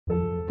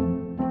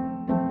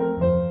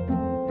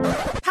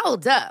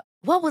Hold up.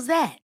 What was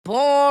that?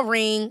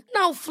 Boring.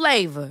 No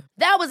flavor.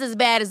 That was as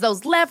bad as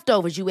those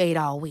leftovers you ate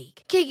all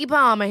week. Keke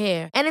Palmer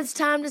here, and it's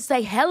time to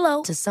say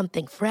hello to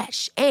something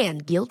fresh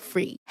and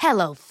guilt-free.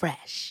 Hello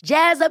Fresh.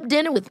 Jazz up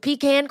dinner with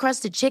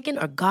pecan-crusted chicken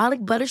or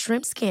garlic butter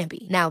shrimp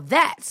scampi. Now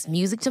that's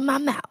music to my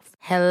mouth.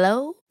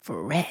 Hello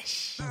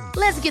Fresh.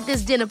 Let's get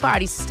this dinner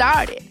party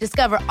started.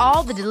 Discover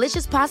all the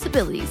delicious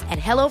possibilities at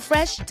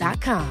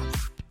hellofresh.com.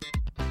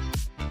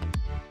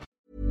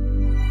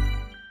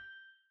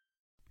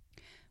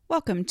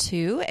 Welcome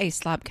to A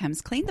Slob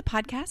Comes Clean, the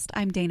podcast.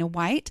 I'm Dana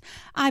White.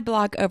 I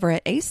blog over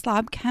at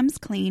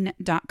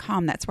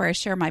aslobcomesclean.com. That's where I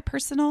share my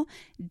personal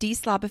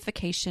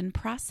deslobification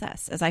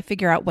process as I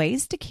figure out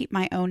ways to keep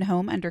my own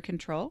home under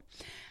control.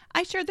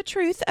 I share the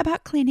truth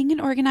about cleaning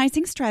and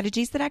organizing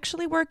strategies that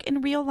actually work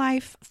in real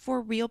life for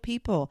real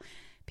people,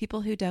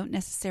 people who don't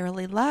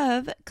necessarily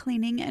love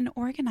cleaning and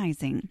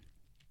organizing.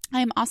 I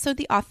am also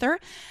the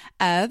author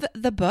of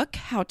the book,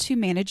 How to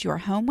Manage Your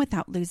Home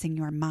Without Losing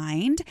Your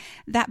Mind.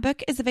 That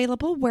book is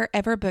available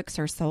wherever books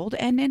are sold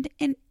and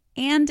in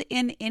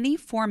any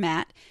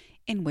format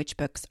in which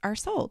books are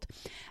sold.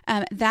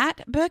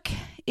 That book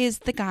is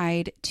the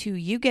guide to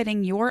you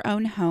getting your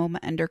own home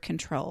under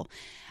control.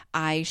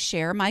 I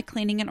share my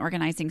cleaning and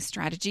organizing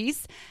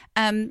strategies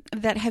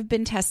that have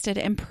been tested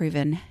and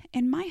proven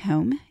in my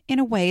home in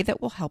a way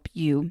that will help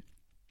you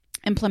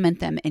implement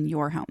them in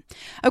your home.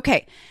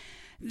 Okay.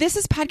 This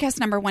is podcast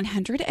number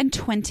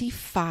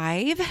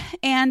 125,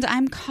 and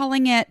I'm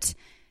calling it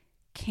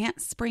Can't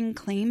Spring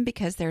Clean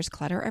Because There's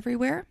Clutter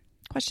Everywhere? ?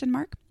 I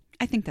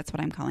think that's what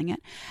I'm calling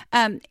it.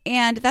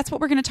 And that's what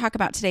we're going to talk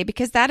about today,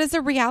 because that is a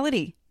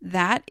reality.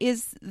 That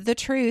is the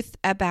truth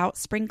about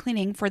spring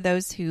cleaning for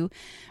those who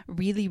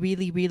really,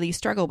 really, really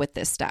struggle with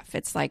this stuff.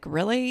 It's like,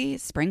 really?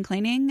 Spring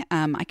cleaning?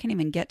 I can't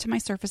even get to my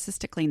surfaces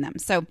to clean them.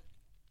 So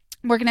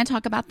we're going to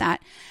talk about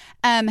that.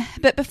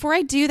 But before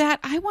I do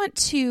that, I want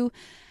to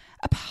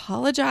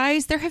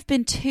apologize. There have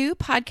been 2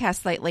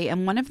 podcasts lately,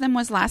 and one of them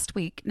was last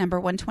week, number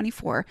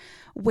 124,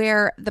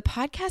 where the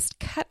podcast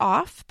cut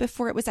off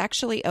before it was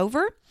actually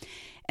over.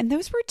 And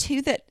those were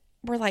 2 that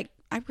were like,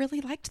 I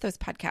really liked those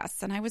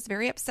podcasts, and I was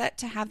very upset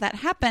to have that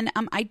happen.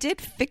 I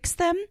did fix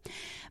them,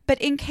 but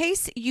in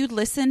case you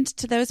listened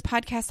to those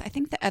podcasts, I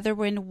think the other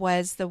one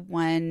was the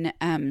one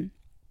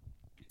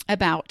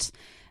about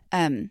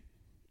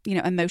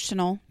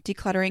emotional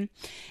decluttering.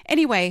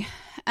 Anyway,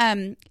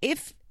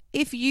 if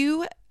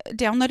you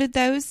downloaded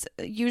those,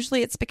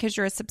 usually it's because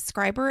you're a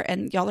subscriber,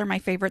 and y'all are my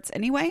favorites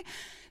anyway.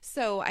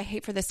 So I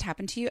hate for this to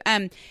happen to you.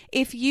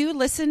 If you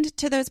listened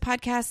to those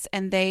podcasts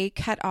and they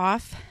cut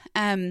off,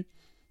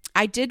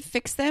 I did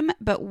fix them,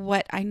 but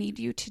what I need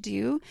you to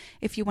do,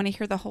 if you want to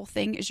hear the whole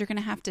thing, is you're going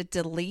to have to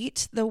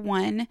delete the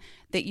one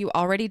that you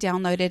already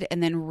downloaded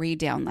and then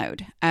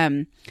re-download,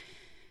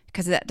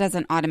 because that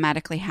doesn't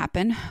automatically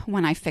happen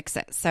when I fix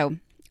it. So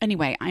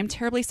anyway, I'm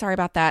terribly sorry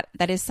about that.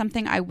 That is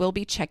something I will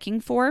be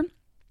checking for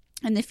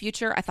in the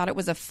future. I thought it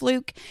was a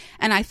fluke,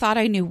 and I thought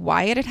I knew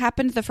why it had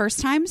happened the first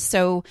time.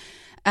 So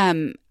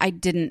I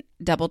didn't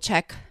double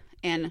check,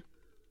 and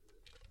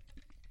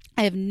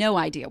I have no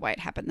idea why it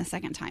happened the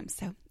second time.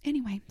 So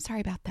anyway, sorry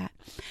about that.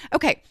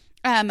 Okay.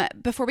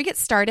 Before we get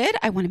started,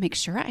 I want to make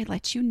sure I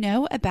let you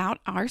know about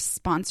our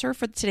sponsor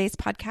for today's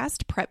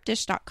podcast,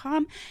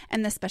 PrepDish.com,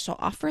 and the special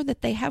offer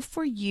that they have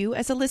for you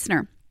as a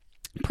listener.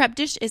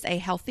 PrepDish is a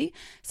healthy,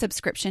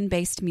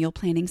 subscription-based meal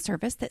planning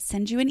service that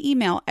sends you an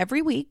email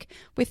every week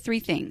with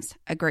 3 things: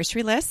 a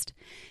grocery list,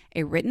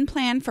 a written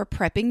plan for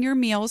prepping your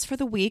meals for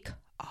the week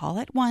all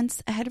at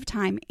once ahead of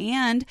time,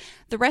 and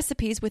the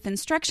recipes with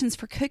instructions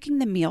for cooking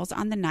the meals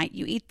on the night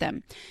you eat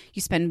them.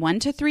 You spend 1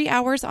 to 3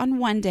 hours on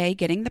one day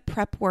getting the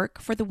prep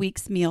work for the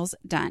week's meals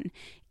done.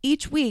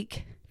 Each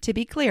week, to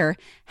be clear,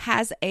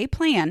 has a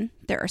plan.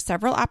 There are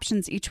several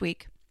options each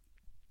week.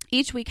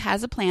 Each week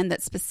has a plan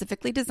that's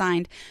specifically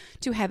designed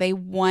to have a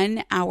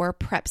 1-hour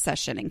prep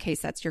session, in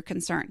case that's your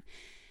concern.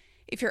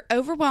 If you're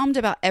overwhelmed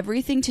about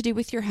everything to do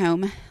with your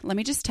home, let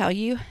me just tell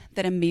you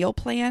that a meal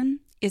plan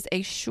is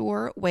a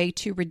sure way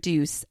to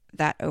reduce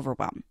that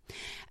overwhelm.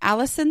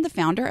 Allison, the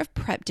founder of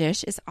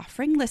PrepDish, is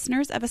offering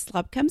listeners of A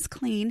Slob Comes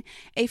Clean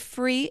a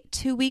free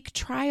 2-week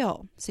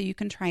trial so you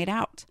can try it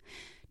out.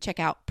 Check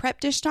out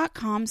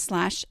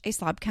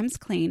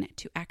prepdish.com/aslobcomesclean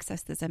to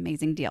access this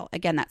amazing deal.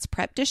 Again, that's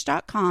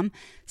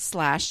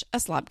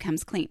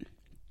prepdish.com/aslobcomesclean.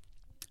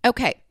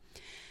 Okay.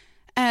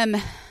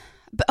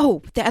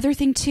 The other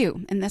thing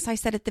too, and this I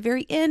said at the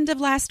very end of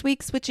last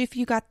week's, which if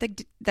you got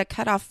the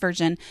cutoff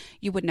version,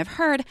 you wouldn't have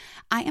heard.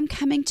 I am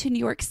coming to New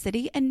York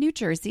City and New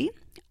Jersey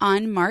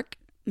on March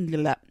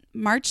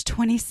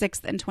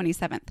 26th and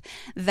 27th.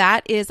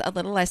 That is a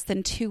little less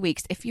than 2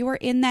 weeks. If you are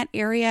in that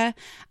area,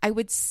 I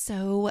would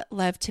so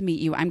love to meet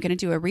you. I'm going to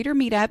do a reader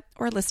meetup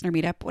or a listener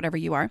meetup, whatever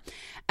you are.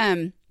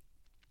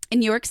 in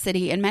New York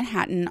City in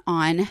Manhattan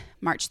on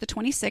March the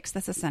 26th.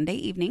 That's a Sunday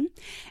evening.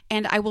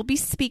 And I will be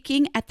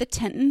speaking at the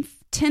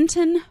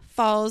Tinton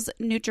Falls,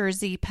 New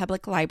Jersey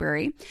Public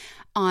Library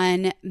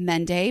on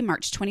Monday,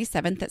 March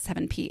 27th at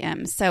 7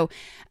 p.m. So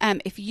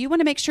if you want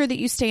to make sure that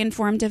you stay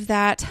informed of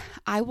that,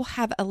 I will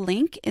have a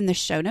link in the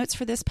show notes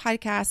for this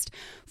podcast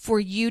for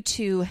you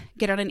to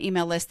get on an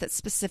email list that's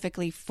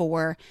specifically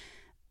for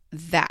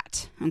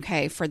that,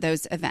 okay, for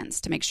those events,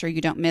 to make sure you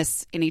don't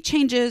miss any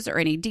changes or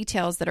any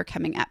details that are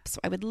coming up. So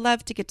I would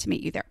love to get to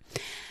meet you there.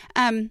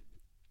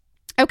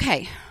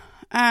 Okay.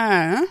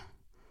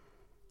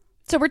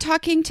 So we're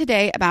talking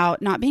today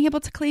about not being able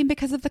to clean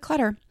because of the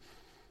clutter,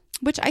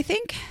 which I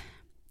think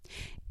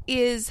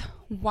is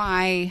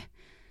why.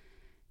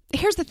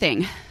 Here's the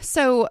thing.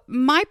 So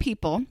my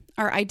people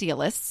are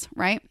idealists,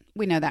 right?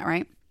 We know that,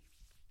 right?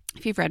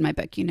 If you've read my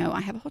book, you know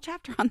I have a whole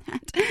chapter on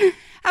that.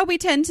 How we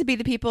tend to be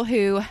the people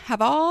who have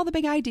all the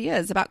big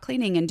ideas about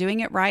cleaning and doing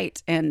it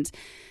right and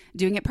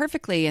doing it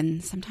perfectly.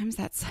 And sometimes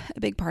that's a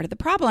big part of the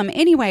problem.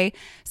 Anyway,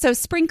 so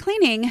spring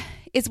cleaning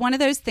is one of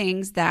those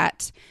things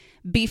that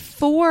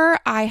before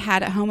I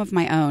had a home of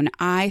my own,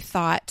 I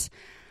thought,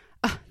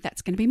 oh,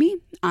 that's going to be me.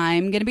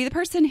 I'm going to be the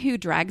person who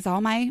drags all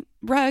my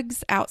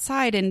rugs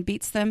outside and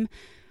beats them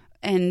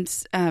and,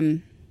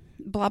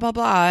 blah, blah,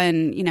 blah,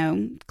 and, you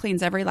know,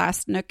 cleans every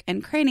last nook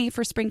and cranny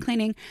for spring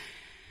cleaning.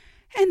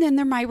 And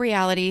then my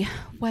reality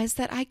was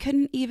that I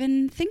couldn't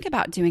even think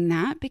about doing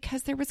that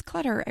because there was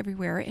clutter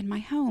everywhere in my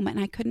home and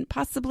I couldn't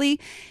possibly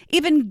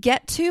even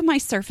get to my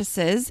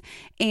surfaces.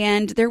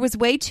 And there was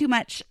way too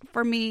much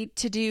for me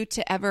to do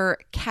to ever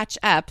catch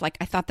up. Like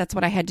I thought that's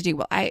what I had to do.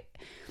 Well,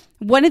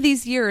 one of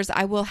these years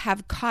I will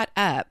have caught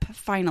up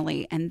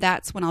finally. And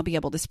that's when I'll be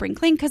able to spring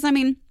clean. Because I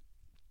mean,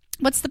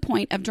 what's the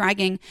point of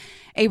dragging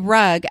a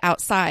rug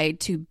outside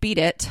to beat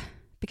it?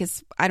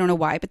 Because I don't know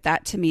why, but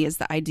that to me is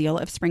the ideal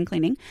of spring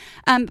cleaning.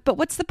 But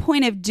what's the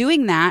point of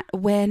doing that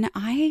when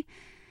I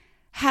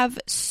have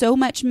so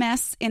much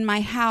mess in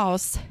my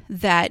house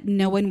that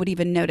no one would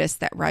even notice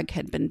that rug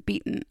had been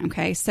beaten?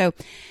 Okay, so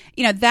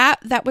you know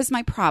that was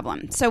my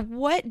problem. So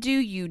what do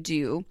you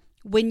do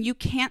when you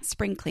can't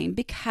spring clean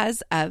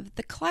because of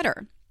the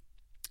clutter?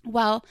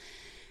 Well,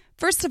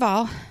 first of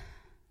all,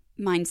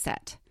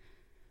 mindset.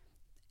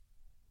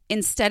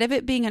 Instead of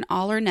it being an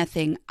all or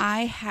nothing,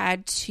 I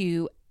had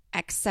to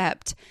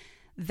accept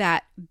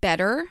that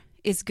better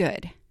is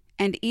good.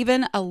 And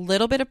even a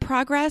little bit of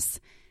progress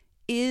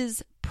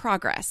is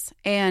progress.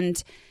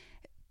 And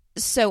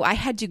so I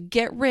had to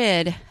get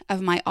rid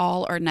of my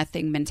all or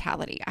nothing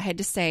mentality. I had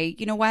to say,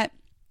 you know what?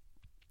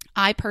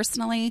 I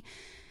personally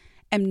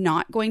am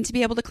not going to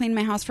be able to clean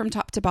my house from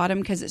top to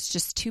bottom because it's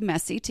just too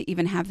messy to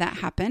even have that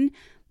happen.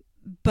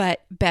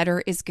 But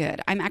better is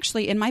good. I'm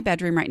actually in my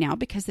bedroom right now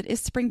because it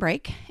is spring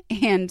break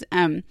and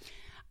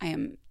I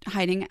am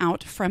hiding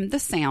out from the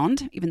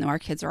sound, even though our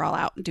kids are all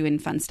out doing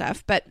fun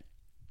stuff. But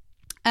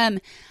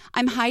I'm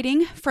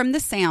hiding from the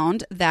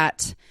sound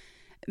that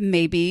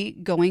may be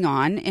going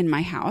on in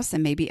my house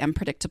and may be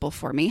unpredictable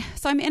for me.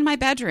 So I'm in my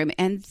bedroom,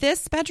 and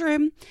this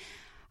bedroom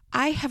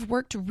I have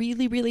worked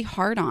really, really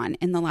hard on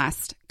in the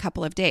last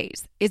couple of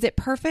days. Is it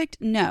perfect?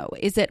 No.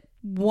 Is it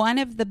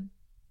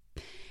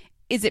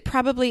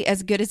probably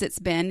as good as it's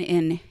been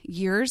in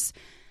years?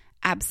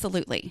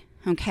 Absolutely.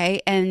 Okay.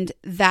 And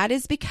that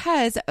is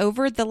because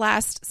over the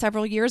last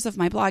several years of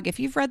my blog, if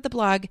you've read the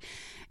blog,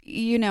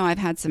 you know I've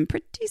had some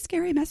pretty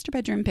scary master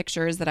bedroom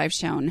pictures that I've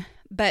shown.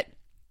 But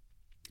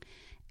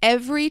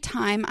every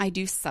time I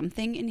do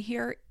something in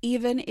here,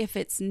 even if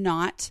it's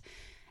not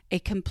a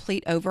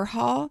complete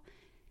overhaul,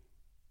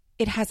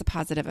 it has a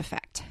positive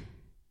effect.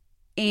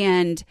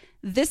 And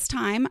this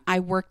time I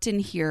worked in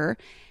here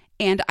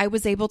and I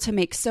was able to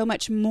make so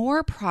much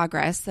more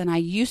progress than I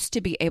used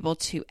to be able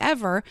to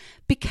ever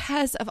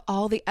because of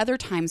all the other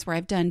times where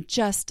I've done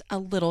just a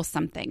little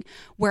something,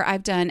 where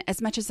I've done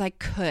as much as I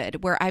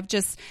could, where I've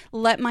just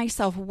let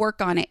myself work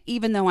on it,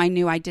 even though I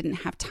knew I didn't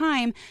have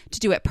time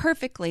to do it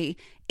perfectly.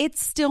 It's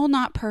still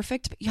not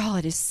perfect, but y'all,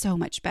 it is so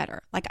much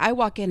better. Like I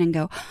walk in and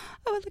go,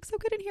 oh, it looks so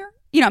good in here.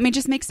 You know, I mean, it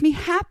just makes me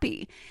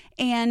happy.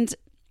 And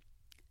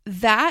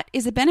that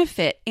is a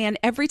benefit. And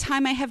every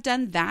time I have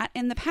done that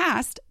in the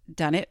past,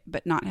 done it,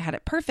 but not had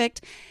it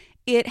perfect,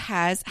 it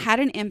has had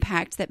an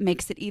impact that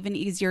makes it even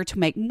easier to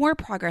make more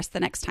progress the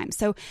next time.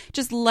 So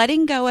just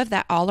letting go of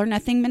that all or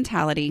nothing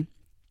mentality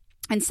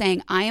and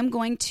saying, I am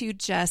going to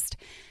just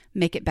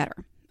make it better.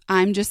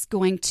 I'm just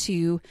going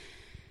to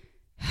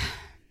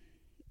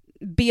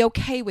be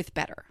okay with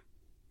better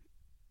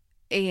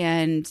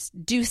and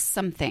do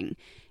something,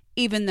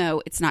 even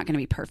though it's not going to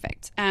be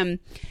perfect.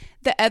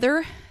 The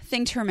other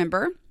thing to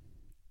remember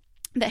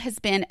that has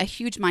been a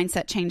huge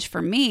mindset change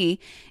for me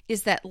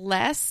is that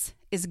less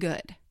is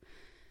good.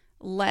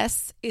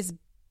 Less is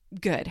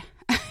good.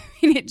 I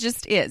mean, it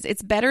just is.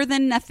 It's better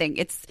than nothing.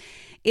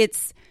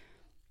 It's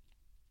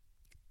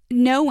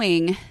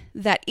knowing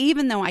that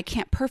even though I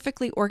can't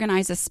perfectly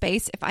organize a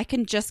space, if I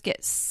can just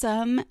get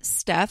some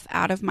stuff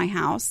out of my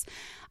house,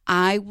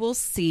 I will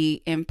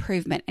see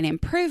improvement. And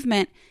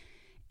improvement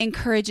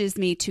encourages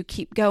me to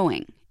keep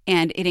going.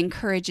 and it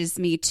encourages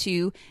me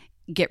to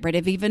get rid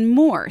of even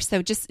more.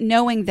 So just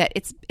knowing that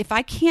if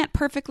I can't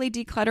perfectly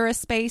declutter a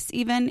space,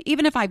 even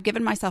if I've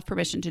given myself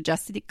permission to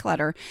just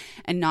declutter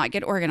and not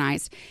get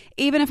organized,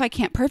 even if I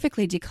can't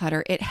perfectly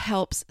declutter, it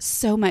helps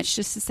so much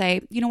just to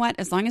say, you know what,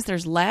 as long as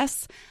there's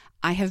less,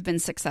 I have been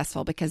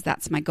successful because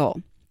that's my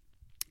goal.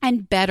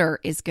 And better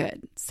is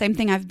good. Same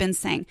thing I've been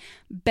saying.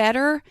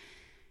 Better,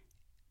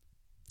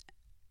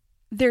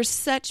 there's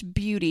such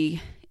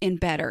beauty in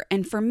better.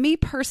 And for me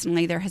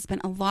personally, there has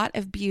been a lot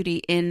of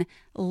beauty in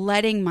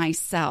letting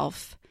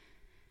myself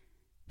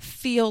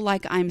feel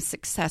like I'm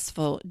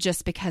successful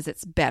just because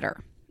it's better,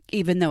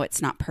 even though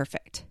it's not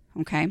perfect.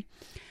 Okay.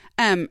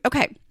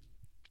 Okay.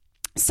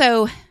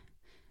 So,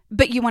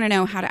 but you want to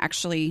know how to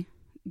actually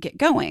get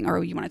going,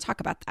 or you want to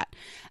talk about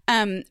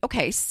that.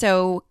 Okay.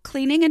 So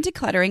cleaning and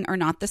decluttering are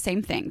not the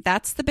same thing.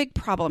 That's the big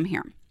problem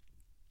here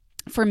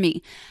for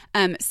me.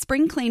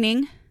 Spring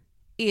cleaning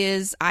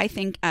is, I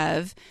think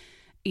of,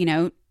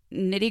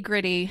 nitty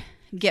gritty,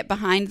 get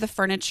behind the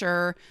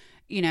furniture,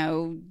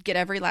 get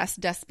every last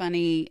dust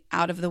bunny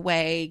out of the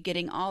way,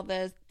 getting all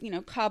the,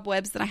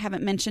 cobwebs that I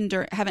haven't mentioned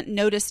or haven't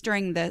noticed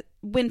during the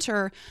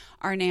winter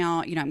are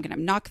now, I'm going to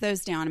knock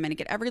those down. I'm going to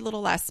get every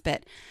little last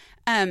bit.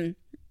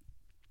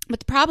 But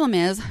the problem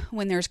is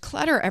when there's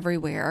clutter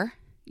everywhere,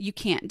 you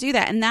can't do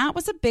that. And that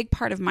was a big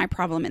part of my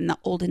problem in the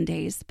olden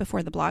days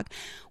before the blog,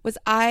 was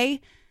I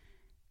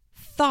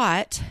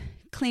thought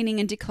cleaning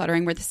and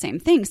decluttering were the same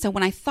thing. So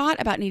when I thought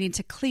about needing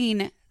to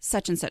clean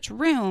such and such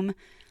room,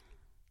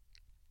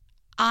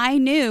 I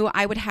knew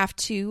I would have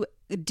to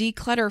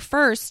declutter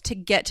first to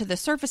get to the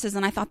surfaces,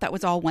 and I thought that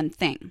was all one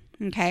thing.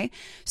 Okay.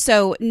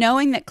 So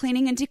knowing that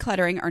cleaning and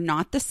decluttering are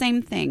not the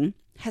same thing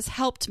has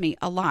helped me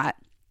a lot,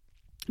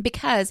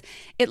 because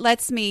it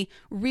lets me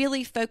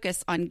really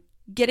focus on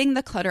getting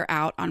the clutter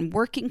out, on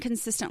working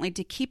consistently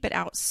to keep it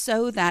out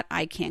so that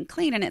I can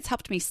clean. And it's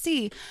helped me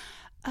see,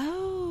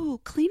 oh,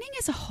 cleaning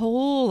is a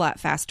whole lot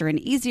faster and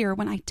easier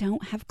when I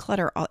don't have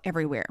clutter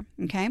everywhere.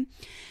 Okay.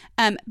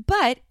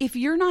 But if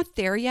you're not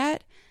there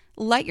yet,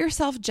 let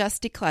yourself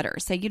just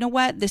declutter. Say, you know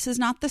what? This is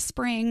not the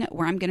spring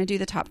where I'm going to do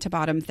the top to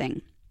bottom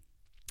thing,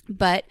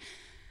 but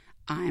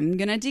I'm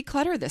going to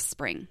declutter this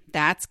spring.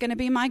 That's going to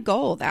be my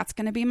goal. That's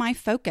going to be my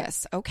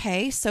focus.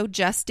 Okay. So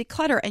just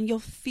declutter, and you'll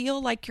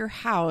feel like your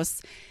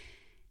house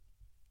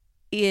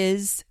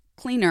is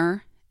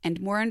cleaner and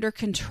more under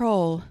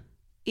control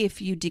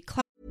if you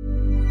declutter.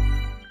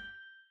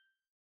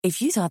 If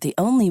you thought the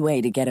only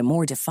way to get a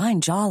more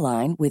defined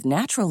jawline with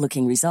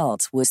natural-looking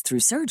results was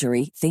through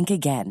surgery, think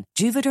again.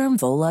 Juvederm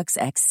Volux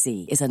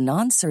XC is a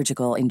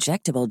non-surgical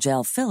injectable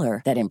gel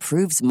filler that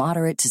improves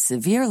moderate to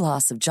severe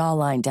loss of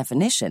jawline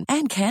definition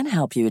and can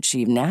help you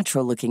achieve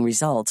natural-looking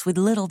results with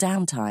little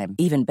downtime.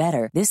 Even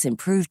better, this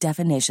improved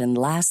definition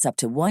lasts up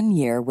to 1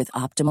 year with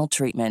optimal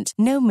treatment.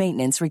 No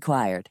maintenance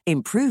required.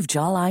 Improve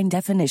jawline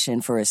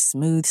definition for a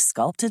smooth,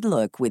 sculpted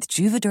look with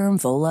Juvederm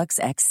Volux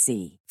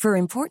XC. For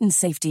important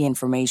safety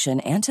information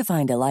and to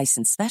find a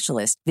licensed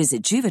specialist,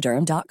 visit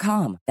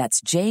Juvederm.com.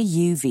 That's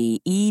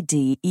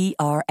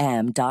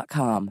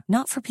Juvederm.com.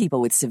 Not for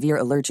people with severe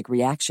allergic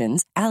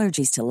reactions,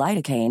 allergies to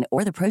lidocaine,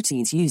 or the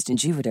proteins used in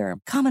Juvederm.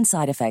 Common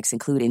side effects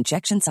include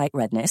injection site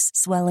redness,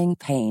 swelling,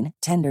 pain,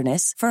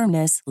 tenderness,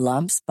 firmness,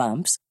 lumps,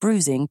 bumps,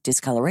 bruising,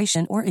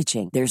 discoloration, or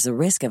itching. There's a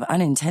risk of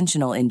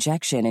unintentional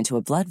injection into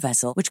a blood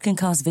vessel, which can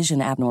cause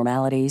vision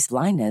abnormalities,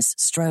 blindness,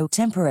 stroke,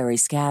 temporary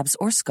scabs,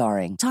 or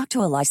scarring. Talk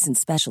to a licensed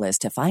specialist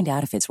to find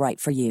out if it's right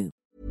for you.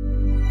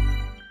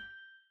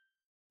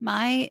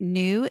 My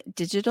new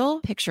digital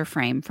picture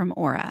frame from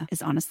Aura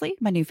is honestly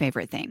my new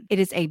favorite thing. It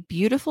is a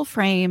beautiful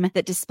frame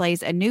that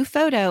displays a new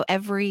photo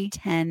every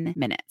 10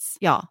 minutes.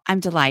 Y'all, I'm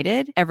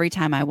delighted every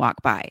time I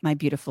walk by my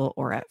beautiful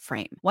Aura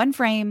frame. One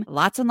frame,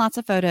 lots and lots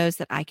of photos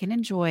that I can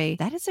enjoy.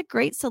 That is a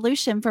great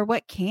solution for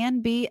what can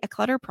be a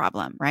clutter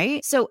problem,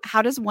 right? So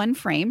how does one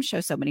frame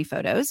show so many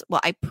photos? Well,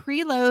 I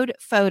preload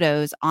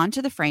photos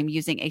onto the frame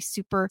using a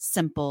super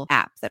simple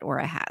app that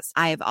Aura has.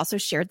 I have also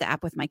shared the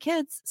app with my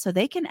kids so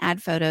they can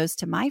add photos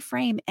to my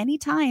frame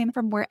anytime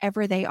from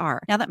wherever they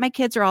are. Now that my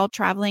kids are all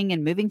traveling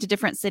and moving to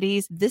different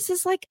cities, this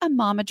is like a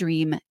mama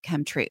dream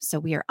come true. So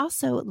we are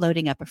also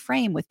loading up a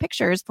frame with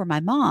pictures for my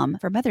mom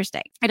for Mother's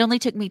Day. It only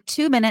took me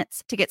 2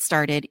 minutes to get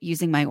started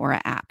using my Aura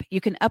app.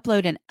 You can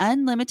upload an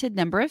unlimited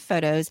number of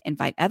photos,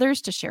 invite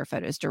others to share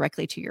photos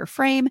directly to your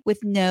frame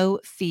with no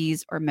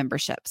fees or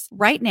memberships.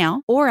 Right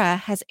now, Aura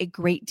has a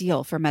great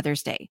deal for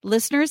Mother's Day.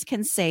 Listeners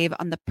can save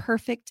on the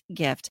perfect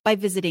gift by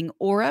visiting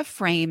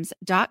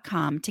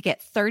auraframes.com to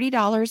get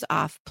 $30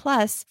 off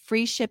plus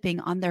free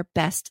shipping on their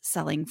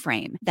best-selling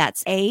frame.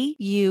 That's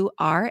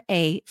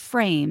AURA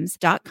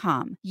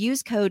frames.com.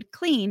 Use code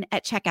CLEAN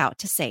at checkout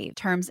to save.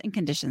 Terms and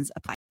conditions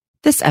apply.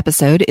 This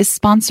episode is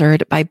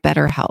sponsored by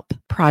BetterHelp.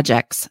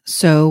 Projects.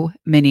 So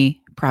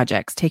many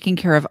projects. Taking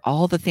care of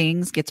all the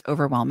things gets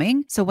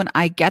overwhelming. So when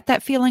I get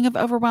that feeling of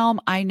overwhelm,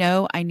 I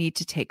know I need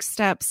to take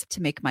steps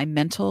to make my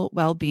mental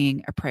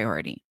well-being a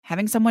priority.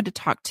 Having someone to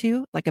talk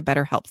to, like a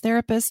BetterHelp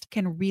therapist,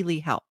 can really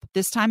help.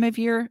 This time of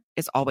year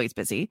is always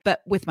busy,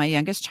 but with my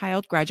youngest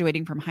child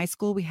graduating from high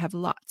school, we have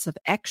lots of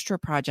extra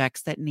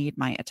projects that need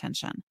my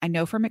attention. I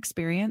know from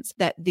experience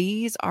that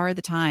these are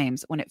the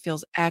times when it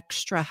feels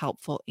extra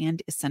helpful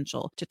and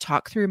essential to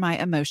talk through my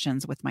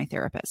emotions with my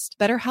therapist.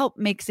 BetterHelp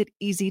makes it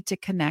easy to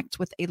connect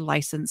with a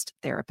licensed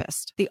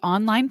therapist. The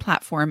online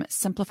platform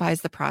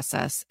simplifies the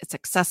process. It's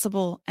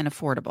accessible and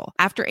affordable.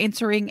 After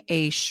answering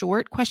a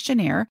short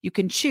questionnaire, you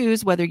can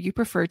choose whether you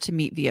prefer to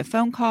meet via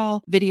phone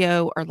call,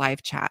 video, or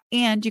live chat,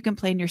 and you can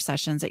plan your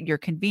sessions at your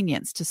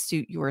convenience to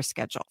suit your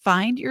schedule.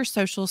 Find your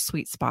social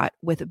sweet spot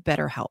with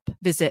BetterHelp.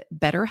 Visit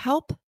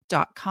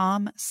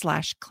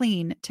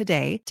BetterHelp.com/clean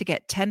today to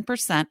get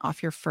 10%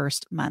 off your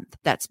first month.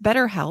 That's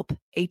BetterHelp,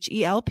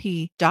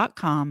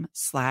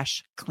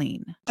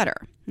 HELP.com/clean.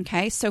 Clutter.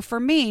 Okay. So for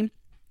me,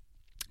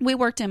 we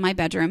worked in my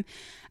bedroom.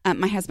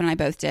 My husband and I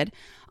both did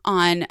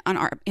in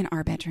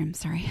our bedroom,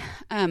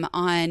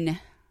 on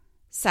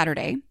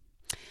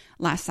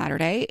last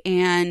Saturday.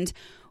 And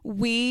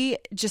we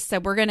just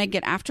said, we're going to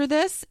get after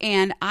this.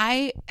 And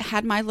I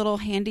had my little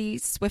handy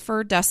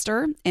Swiffer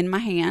duster in my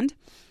hand,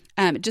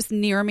 just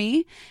near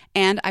me.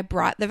 And I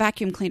brought the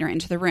vacuum cleaner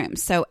into the room.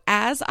 So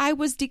as I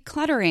was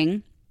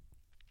decluttering,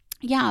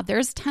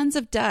 there's tons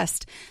of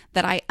dust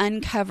that I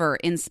uncover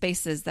in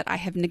spaces that I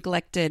have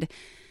neglected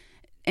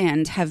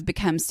and have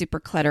become super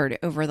cluttered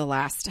over the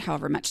last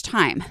however much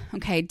time.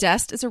 Okay,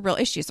 dust is a real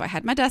issue. So I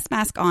had my dust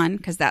mask on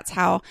because that's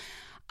how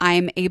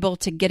I'm able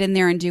to get in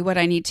there and do what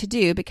I need to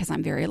do because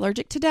I'm very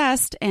allergic to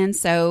dust. And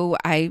so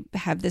I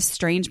have this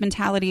strange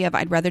mentality of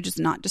I'd rather just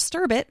not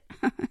disturb it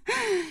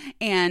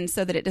and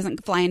so that it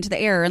doesn't fly into the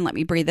air and let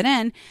me breathe it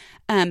in.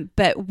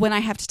 But when I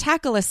have to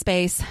tackle a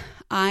space,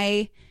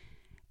 I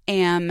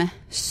am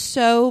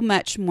so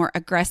much more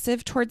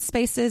aggressive towards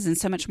spaces and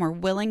so much more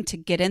willing to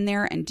get in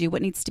there and do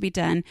what needs to be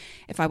done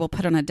if I will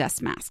put on a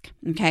dust mask.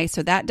 Okay,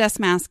 so that dust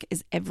mask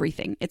is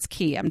everything. It's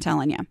key, I'm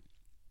telling you.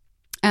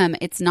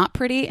 It's not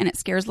pretty and it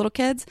scares little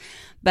kids,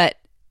 but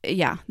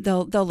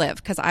they'll live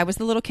because I was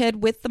the little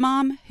kid with the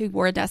mom who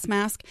wore a dust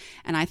mask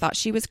and I thought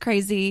she was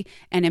crazy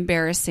and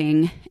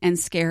embarrassing and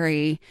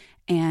scary.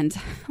 And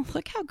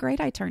look how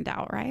great I turned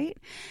out, right?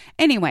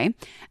 Anyway,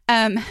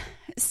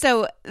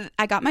 so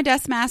I got my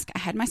dust mask. I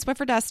had my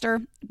Swiffer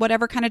duster,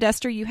 whatever kind of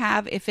duster you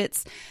have. If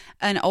it's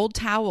an old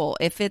towel,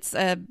 if it's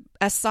a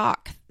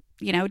sock,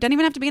 it doesn't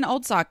even have to be an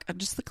old sock,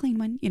 just the clean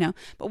one,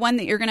 but one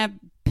that you're going to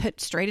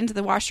put straight into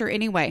the washer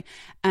anyway,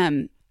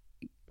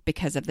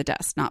 because of the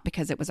dust, not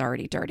because it was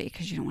already dirty,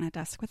 because you don't want to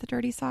dust with a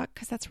dirty sock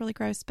because that's really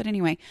gross. But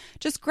anyway,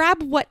 just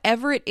grab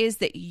whatever it is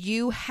that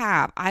you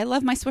have. I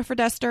love my Swiffer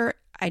duster.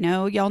 I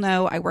know y'all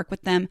know I work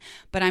with them,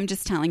 but I'm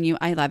just telling you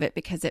I love it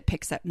because it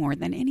picks up more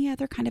than any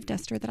other kind of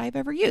duster that I've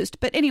ever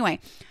used. But anyway,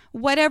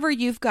 whatever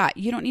you've got,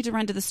 you don't need to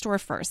run to the store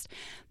first,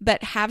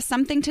 but have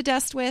something to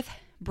dust with.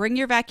 Bring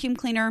your vacuum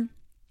cleaner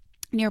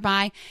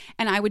nearby,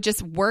 and I would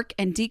just work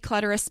and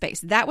declutter a space.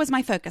 That was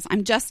my focus.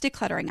 I'm just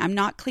decluttering. I'm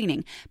not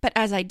cleaning. But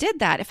as I did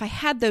that, if I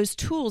had those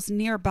tools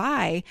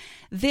nearby,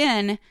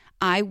 then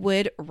I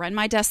would run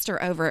my duster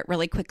over it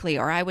really quickly,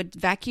 or I would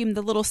vacuum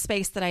the little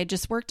space that I had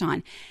just worked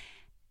on.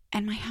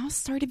 And my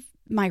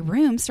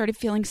room started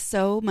feeling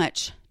so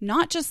much,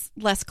 not just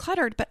less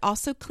cluttered, but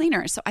also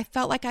cleaner. So I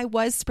felt like I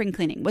was spring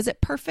cleaning. Was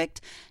it perfect?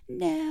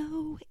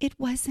 No, it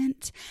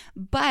wasn't.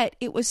 But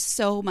it was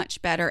so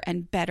much better,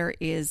 and better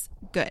is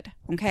good.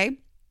 Okay.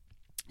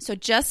 So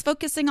just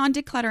focusing on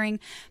decluttering,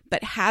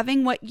 but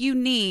having what you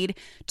need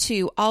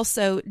to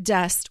also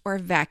dust or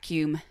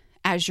vacuum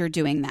as you're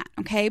doing that.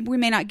 Okay. We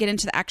may not get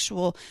into the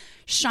actual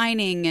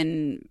shining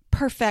and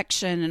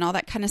perfection and all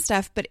that kind of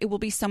stuff, but it will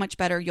be so much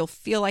better. You'll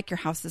feel like your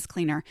house is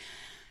cleaner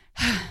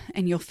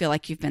and you'll feel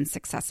like you've been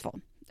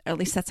successful. At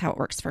least that's how it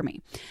works for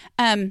me.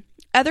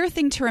 Other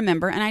thing to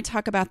remember, and I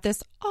talk about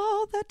this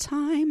all the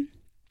time.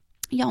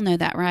 Y'all know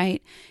that,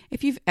 right?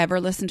 If you've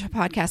ever listened to a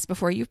podcast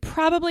before, you've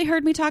probably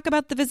heard me talk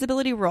about the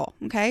visibility rule.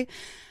 Okay.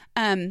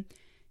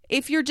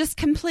 If you're just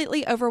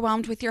completely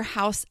overwhelmed with your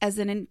house as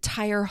an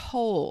entire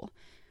whole,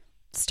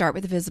 start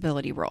with the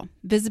visibility rule.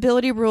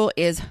 Visibility rule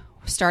is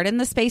start in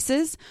the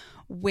spaces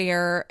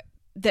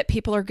that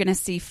people are going to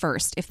see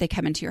first if they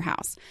come into your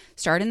house.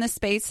 Start in the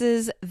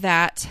spaces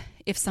that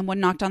if someone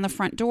knocked on the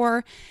front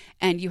door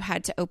and you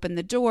had to open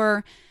the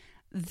door,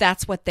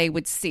 that's what they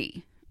would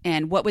see.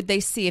 And what would they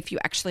see if you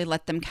actually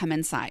let them come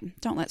inside?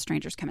 Don't let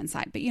strangers come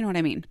inside, but you know what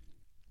I mean.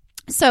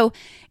 So,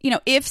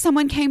 if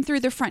someone came through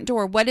the front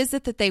door, what is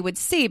it that they would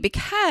see?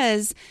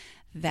 Because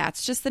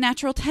that's just the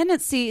natural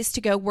tendency, is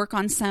to go work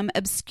on some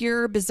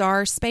obscure,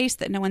 bizarre space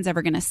that no one's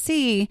ever going to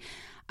see.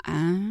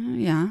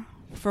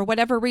 For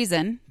whatever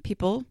reason,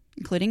 people,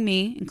 including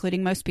me,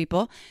 including most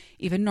people,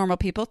 even normal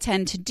people,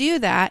 tend to do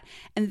that.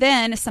 And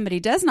then somebody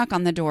does knock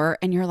on the door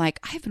and you're like,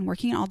 I've been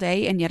working all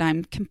day and yet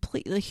I'm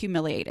completely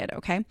humiliated.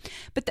 Okay.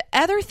 But the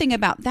other thing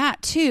about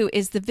that too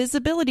is the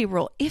visibility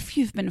rule. If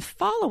you've been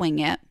following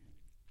it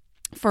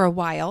for a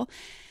while,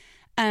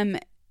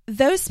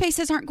 those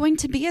spaces aren't going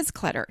to be as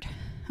cluttered.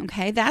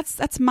 Okay,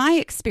 that's my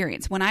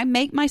experience. When I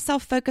make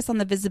myself focus on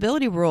the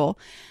visibility rule,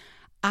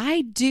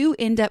 I do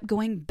end up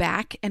going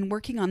back and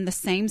working on the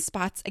same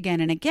spots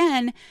again and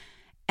again.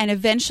 And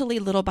eventually,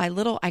 little by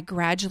little, I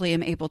gradually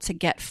am able to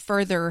get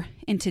further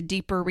into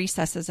deeper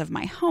recesses of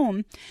my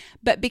home.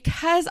 But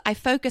because I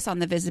focus on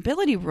the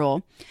visibility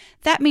rule,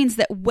 that means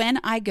that when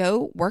I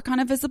go work on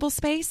a visible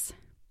space,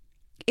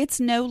 it's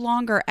no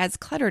longer as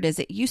cluttered as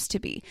it used to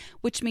be,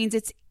 which means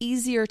it's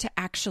easier to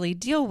actually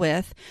deal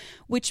with,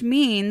 which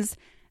means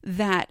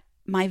that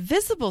my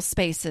visible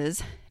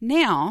spaces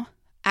now,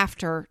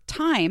 after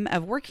time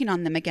of working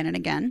on them again and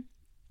again,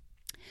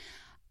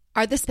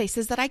 are the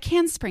spaces that I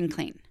can spring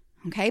clean.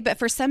 Okay, but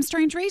for some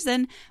strange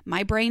reason,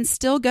 my brain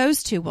still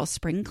goes to, well,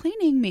 spring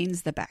cleaning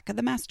means the back of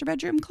the master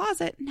bedroom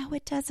closet. No,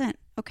 it doesn't.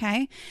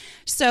 Okay,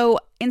 so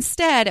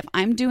instead, if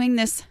I'm doing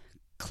this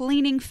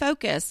cleaning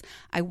focus,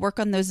 I work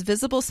on those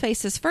visible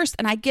spaces first,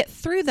 and I get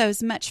through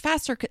those much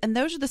faster. And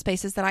those are the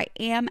spaces that I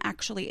am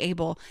actually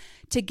able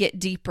to get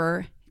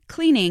deeper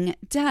cleaning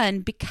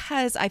done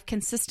because I've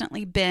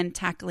consistently been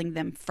tackling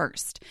them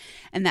first.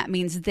 And that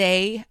means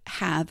they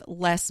have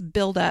less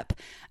buildup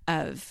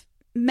of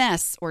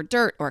mess or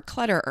dirt or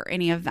clutter or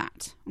any of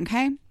that.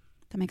 Okay?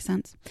 That makes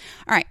sense?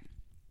 All right.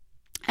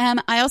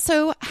 I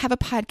also have a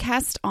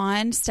podcast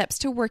on steps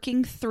to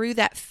working through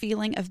that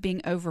feeling of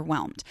being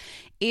overwhelmed.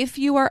 If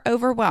you are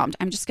overwhelmed,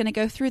 I'm just going to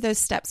go through those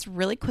steps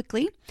really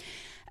quickly.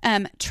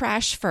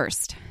 Trash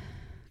first.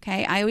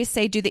 Okay, I always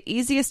say do the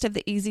easiest of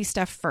the easy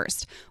stuff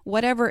first.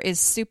 Whatever is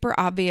super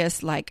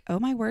obvious, like, oh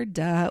my word,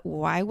 duh,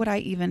 why would I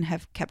even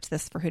have kept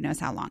this for who knows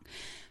how long?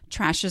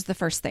 Trash is the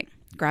first thing.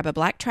 Grab a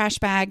black trash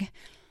bag,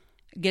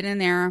 get in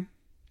there,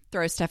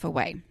 throw stuff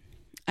away.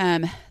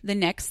 The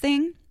next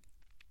thing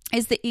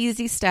is the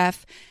easy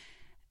stuff,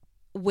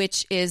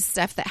 which is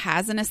stuff that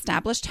has an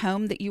established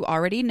home that you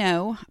already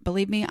know.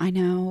 Believe me, I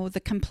know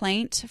the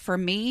complaint for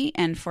me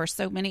and for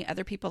so many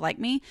other people like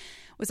me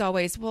was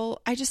always,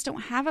 well, I just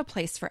don't have a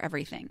place for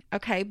everything.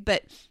 Okay,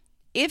 but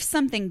if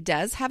something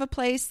does have a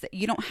place that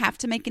you don't have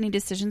to make any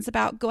decisions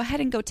about, go ahead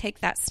and go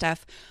take that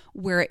stuff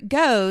where it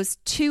goes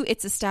to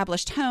its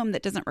established home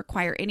that doesn't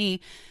require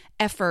any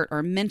effort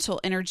or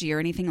mental energy or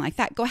anything like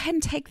that. Go ahead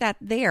and take that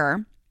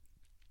there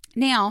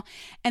now,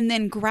 and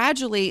then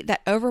gradually that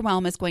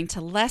overwhelm is going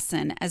to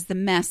lessen as the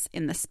mess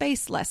in the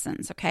space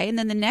lessens, okay? And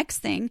then the next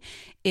thing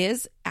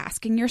is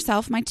asking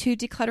yourself my 2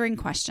 decluttering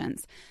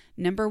questions.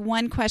 Number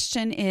 1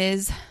 question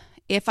is,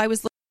 if I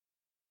was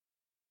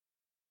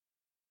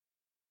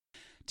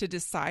to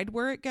decide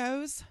where it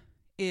goes,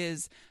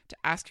 is to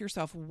ask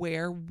yourself,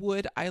 where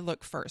would I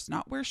look first?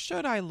 Not where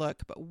should I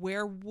look, but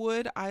where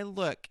would I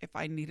look if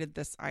I needed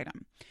this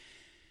item?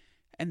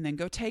 And then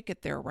go take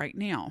it there right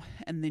now.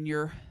 And then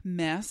your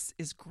mess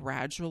is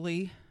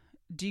gradually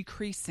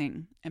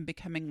decreasing and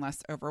becoming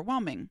less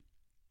overwhelming.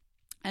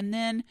 And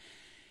then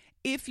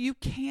if you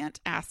can't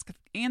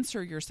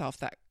answer yourself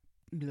that,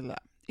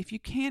 if you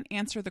can't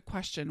answer the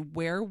question,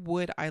 where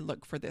would I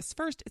look for this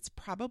first? It's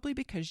probably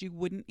because you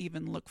wouldn't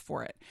even look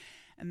for it.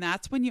 And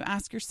that's when you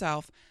ask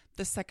yourself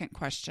the second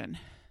question.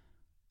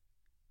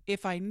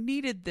 If I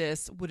needed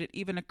this, would it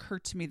even occur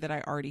to me that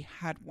I already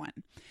had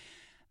one?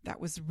 That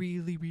was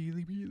really,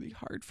 really, really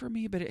hard for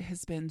me, but it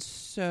has been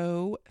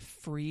so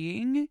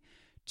freeing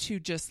to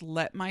just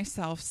let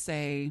myself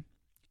say,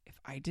 if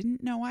I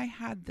didn't know I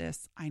had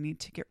this, I need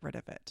to get rid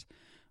of it.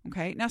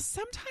 Okay. Now,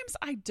 sometimes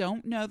I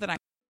don't know that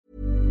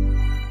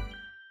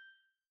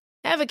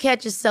Ever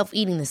catch yourself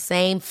eating the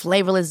same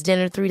flavorless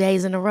dinner 3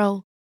 days in a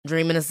row?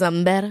 Dreaming of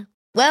something better?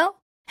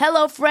 Well,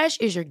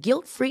 HelloFresh is your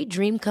guilt-free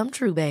dream come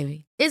true,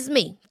 baby. It's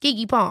me,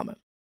 Keke Palmer.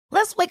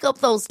 Let's wake up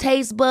those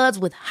taste buds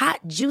with hot,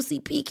 juicy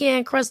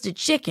pecan-crusted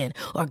chicken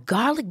or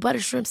garlic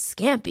butter shrimp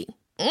scampi.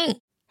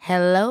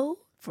 Hello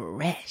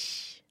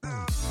Fresh.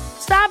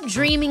 Stop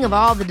dreaming of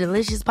all the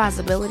delicious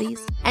possibilities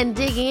and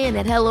dig in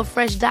at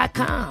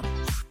HelloFresh.com.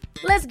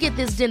 Let's get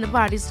this dinner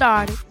party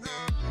started.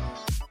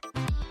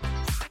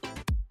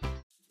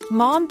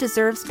 Mom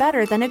deserves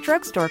better than a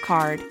drugstore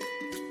card.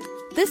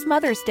 This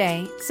Mother's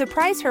Day,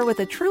 surprise her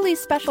with a truly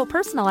special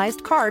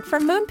personalized card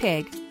from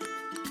Moonpig.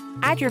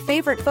 Add your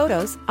favorite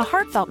photos, a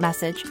heartfelt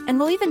message, and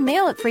we'll even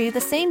mail it for you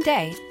the same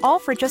day, all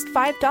for just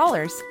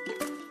 $5.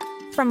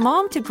 From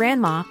mom to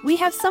grandma, we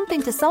have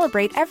something to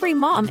celebrate every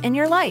mom in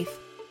your life.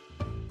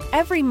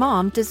 Every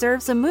mom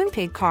deserves a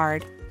Moonpig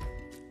card.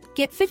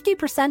 Get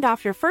 50%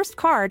 off your first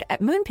card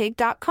at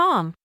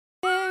moonpig.com.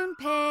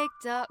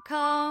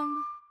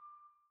 Moonpig.com.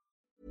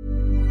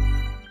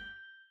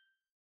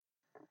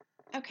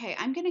 Okay,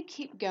 I'm going to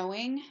keep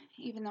going,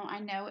 even though I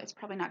know it's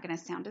probably not going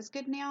to sound as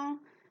good now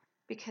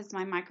because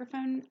my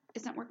microphone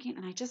isn't working,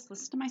 and I just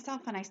listened to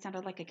myself and I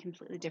sounded like a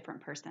completely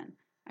different person.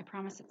 I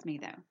promise it's me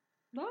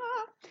though.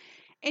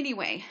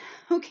 Anyway,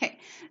 okay,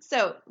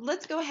 so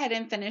let's go ahead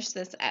and finish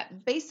this up.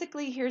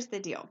 Basically, here's the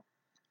deal.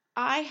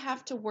 I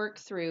have to work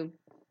through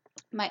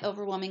my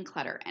overwhelming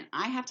clutter, and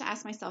I have to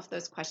ask myself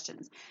those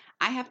questions.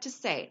 I have to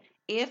say,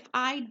 If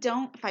I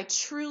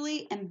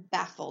truly am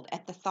baffled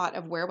at the thought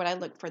of where would I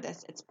look for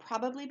this, it's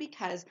probably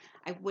because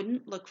I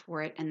wouldn't look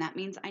for it, and that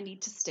means I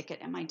need to stick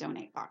it in my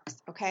donate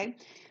box, okay?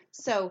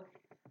 So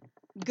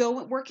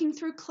working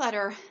through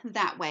clutter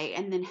that way,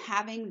 and then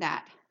having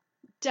that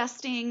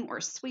dusting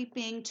or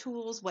sweeping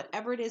tools,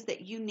 whatever it is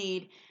that you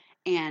need,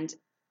 and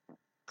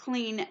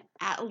clean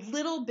a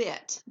little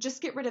bit.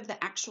 Just get rid of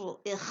the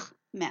actual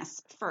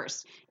mess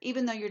first,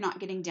 even though you're not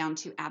getting down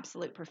to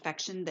absolute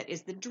perfection. That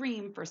is the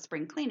dream for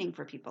spring cleaning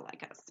for people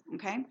like us,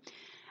 okay?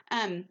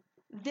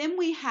 Then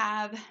we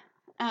have,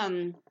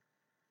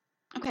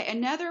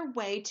 another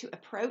way to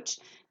approach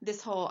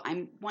this whole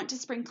I want to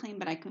spring clean,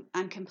 but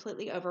I'm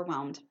completely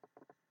overwhelmed,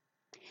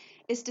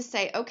 is to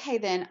say, okay,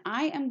 then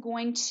I am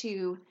going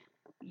to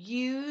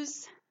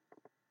use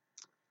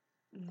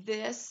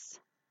this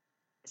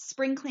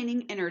spring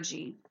cleaning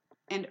energy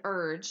and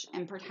urge,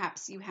 and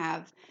perhaps you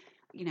have,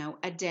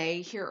 a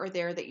day here or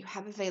there that you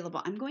have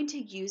available. I'm going to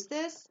use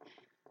this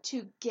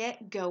to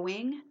get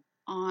going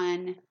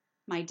on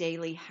my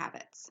daily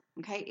habits.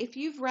 Okay. If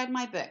you've read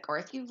my book or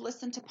if you've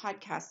listened to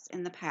podcasts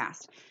in the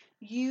past,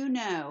 you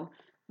know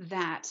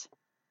that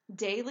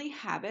daily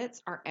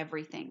habits are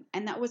everything.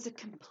 And that was a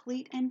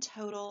complete and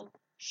total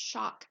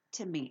shock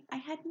to me. I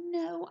had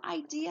no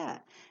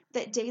idea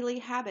that daily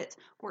habits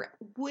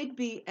would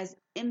be as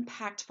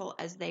impactful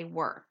as they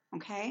were.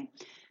 Okay.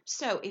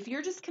 So if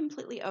you're just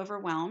completely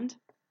overwhelmed,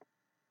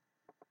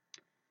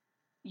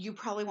 you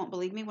probably won't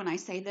believe me when I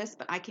say this,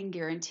 but I can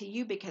guarantee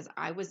you, because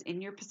I was in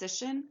your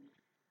position.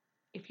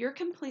 If you're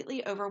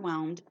completely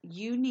overwhelmed,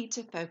 you need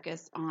to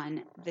focus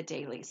on the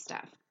daily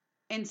stuff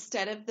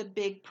instead of the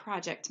big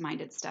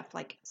project-minded stuff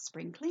like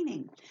spring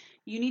cleaning.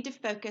 You need to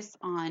focus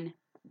on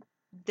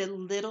the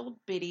little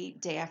bitty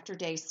day after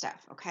day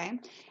stuff, okay?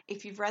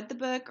 If you've read the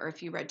book, or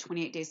if you read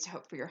 28 Days to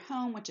Hope for Your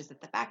Home, which is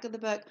at the back of the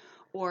book,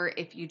 or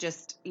if you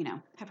just,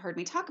 have heard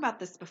me talk about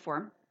this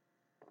before,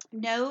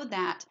 know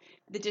that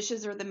the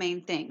dishes are the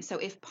main thing. So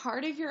if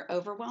part of your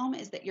overwhelm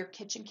is that your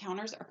kitchen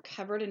counters are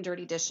covered in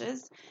dirty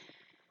dishes,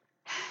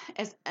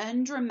 as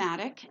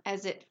undramatic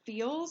as it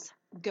feels,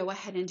 go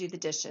ahead and do the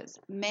dishes.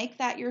 Make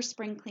that your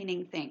spring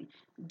cleaning thing.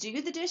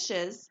 Do the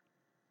dishes,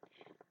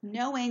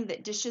 knowing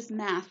that dishes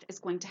math is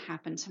going to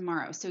happen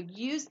tomorrow. So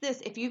use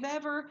this. If you've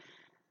ever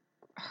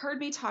heard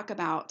me talk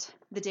about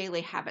the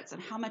daily habits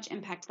and how much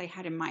impact they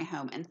had in my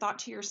home, and thought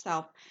to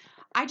yourself,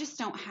 I just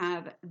don't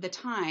have the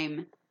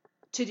time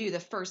to do the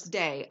first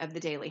day of the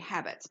daily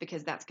habits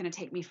because that's going to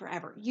take me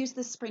forever. Use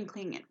the spring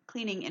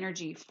cleaning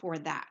energy for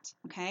that,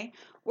 okay?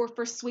 Or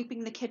for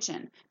sweeping the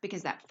kitchen,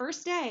 because that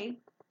first day,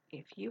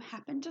 if you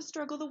happen to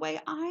struggle the way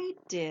I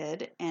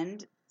did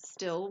and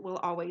still will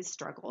always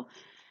struggle,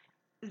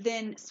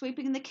 then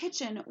sweeping the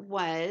kitchen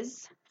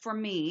was, for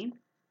me,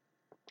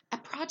 a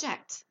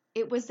project.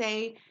 It was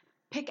a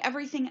pick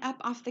everything up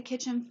off the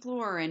kitchen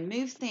floor and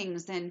move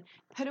things and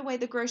put away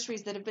the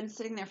groceries that have been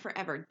sitting there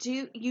forever.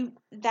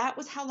 That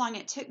was how long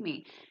it took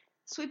me.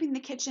 Sweeping the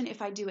kitchen,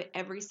 if I do it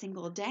every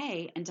single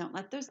day and don't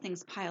let those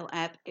things pile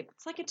up,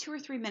 it's like a 2 or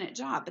 3 minute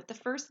job. But the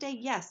first day,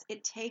 yes,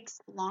 it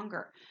takes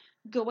longer.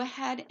 Go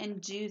ahead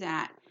and do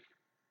that,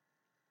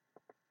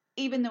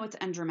 even though it's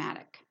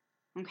undramatic.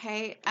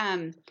 Okay?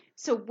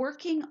 So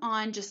working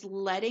on just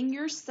letting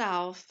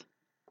yourself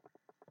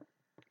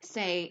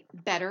say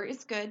better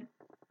is good.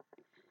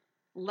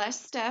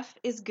 Less stuff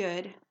is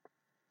good.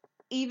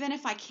 Even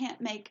if I can't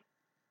make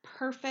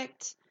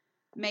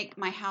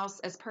my house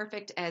as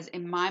perfect as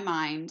in my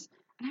mind.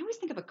 And I always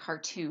think of a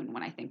cartoon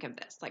when I think of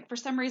this. Like, for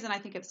some reason, I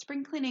think of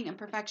spring cleaning and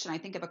perfection. I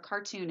think of a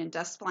cartoon and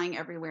dust flying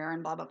everywhere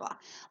and blah, blah, blah.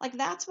 Like,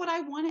 that's what I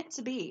want it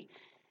to be.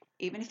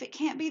 Even if it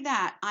can't be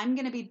that, I'm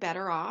going to be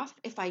better off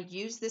if I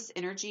use this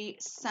energy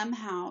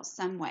somehow,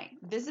 some way.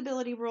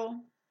 Visibility rule,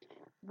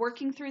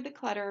 working through the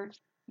clutter,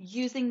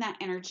 using that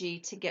energy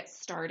to get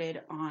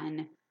started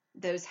on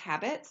those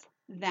habits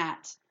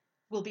that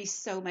will be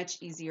so much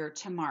easier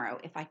tomorrow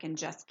if I can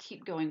just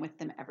keep going with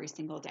them every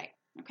single day.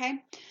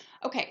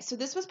 Okay, so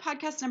this was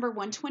podcast number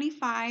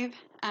 125.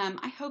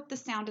 I hope the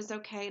sound is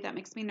okay. That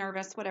makes me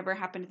nervous, whatever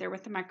happened there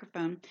with the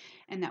microphone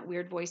and that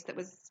weird voice that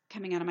was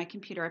coming out of my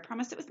computer. I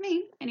promise it was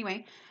me.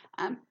 Anyway,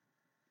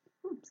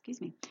 excuse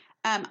me.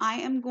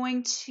 I am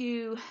going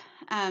to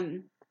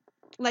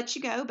let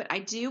you go, but I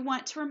do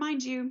want to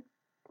remind you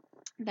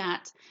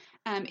that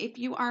if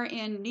you are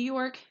in New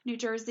York, New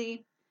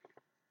Jersey,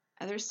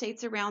 other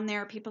states around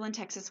there, people in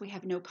Texas, we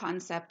have no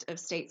concept of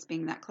states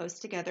being that close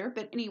together.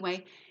 But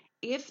anyway,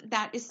 if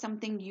that is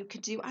something you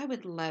could do, I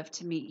would love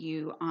to meet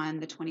you on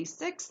the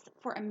 26th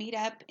for a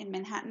meetup in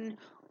Manhattan,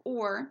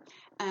 or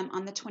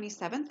on the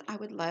 27th, I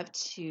would love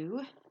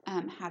to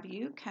have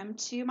you come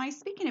to my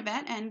speaking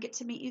event and get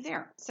to meet you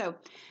there. So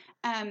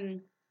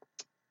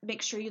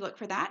make sure you look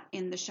for that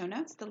in the show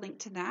notes, the link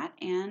to that,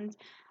 and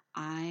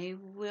I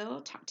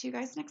will talk to you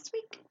guys next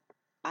week.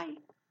 Bye.